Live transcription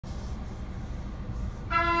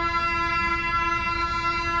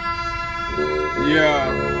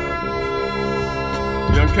Yeah,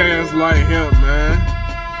 young power-kxlighthemp, man.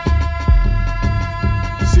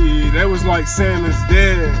 See, they was like Saiyan is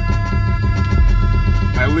dead.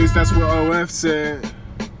 At least that's what OF said.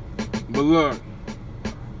 But look.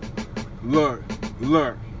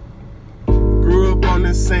 Grew up on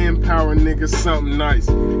this Saiyan power, nigga, something nice.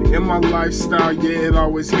 In my lifestyle, yeah, it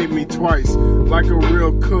always hit me twice. Like a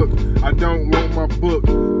real cook, I don't want my book,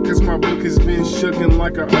 cause my book has been shooken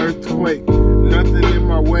like an earthquake. Nothing in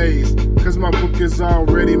my ways, cause my book is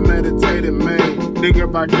already meditated, man. Nigga,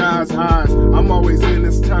 by God's eyes, I'm always in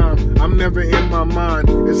this time, I'm never in my mind.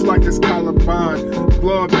 It's like it's Columbine,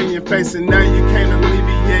 blow up in your face and now you can't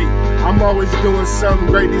alleviate. I'm always doing something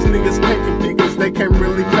great, these niggas can't compete cause they can't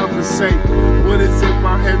really compensate. What is in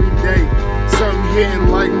my everyday? Something hitting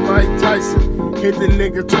like Mike Tyson. Hit the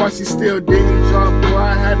nigga twice, he still didn't drop. Boy,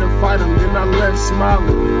 I had to fight him, then I left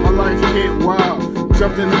smiling. My life hit wild.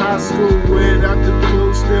 Jumped in high school without the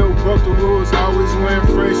clue. Still broke the rules, always wearing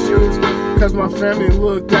fresh shoes. Cause my family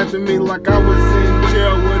looked after me like I was in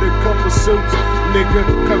jail with a couple suits. Nigga,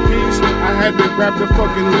 capiche? I had to grab the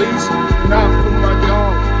fucking leash. Not for my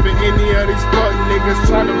dog, for any of these fuck niggas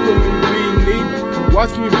trying to put me beneath.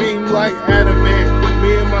 Watch me beam like adamant.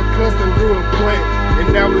 Me and my cousin grew a plant,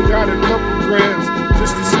 and now we got a couple grams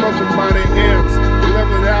just to smoke them by the amps.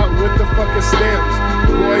 Leveled out with the fucking stamps.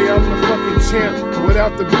 Boy, I'm the fucking champ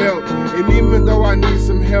without the belt. And even though I need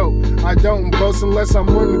some help, I don't boast unless I'm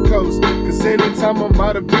on the coast. Cause anytime I'm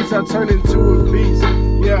by the beach, I turn into a beast.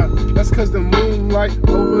 Yeah, that's cause the moonlight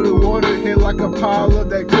over the water hit like a pile of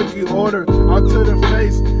that cookie order. Out to the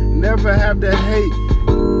face, never have to hate.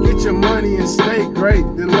 Get your money and stay great.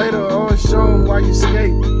 Then later on, show them why you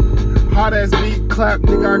skate. Hot ass beat clap,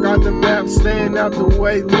 nigga, I got the map. Staying out the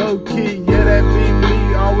way, low key. Yeah, that be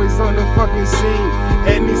me, always on the fucking scene.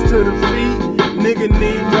 Knees to the feet, nigga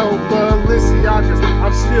need no Balenciagas.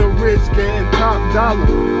 I'm still rich, getting top dollar.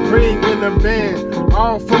 Ring in the band,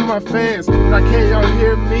 all for my fans. Now can't y'all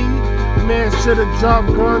hear me? Man, should've dropped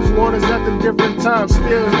guns, waters at the different times.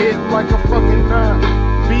 Still hit like a fucking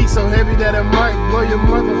nine. Beat so heavy that it might blow your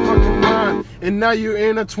motherfucking mind. And now you're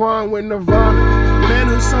intertwined with Nirvana. Man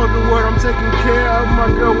who sold the word, I'm taking care of my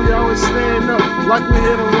girl. We always stand up like we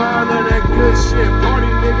hit a line of that good shit. Party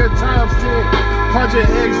nigga times 10. Project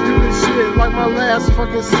X do the shit like my last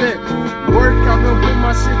fucking set. Work, I'm gonna put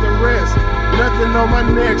my shit to rest. Nothing on my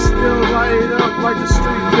neck, still light up like the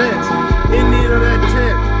street vets. In need of that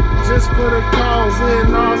tech, just for the cause,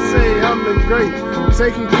 and I'll say I'm the great.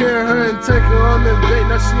 Taking care of her and take her on the date.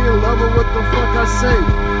 Now she in love with what the fuck I say,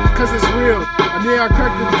 cause it's real, and then I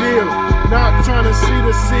crack the deal. Not trying to see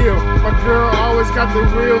the seal. My girl always got the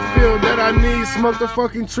real feel that I need. Smoke the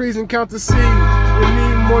fucking trees and count the seeds. We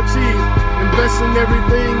need more cheese. Invest in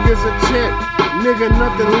everything is a check. Nigga,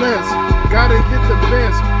 nothing less. Gotta get the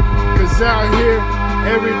best. Cause out here,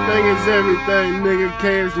 everything is everything. Nigga,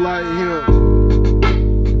 power-kxlighthemp.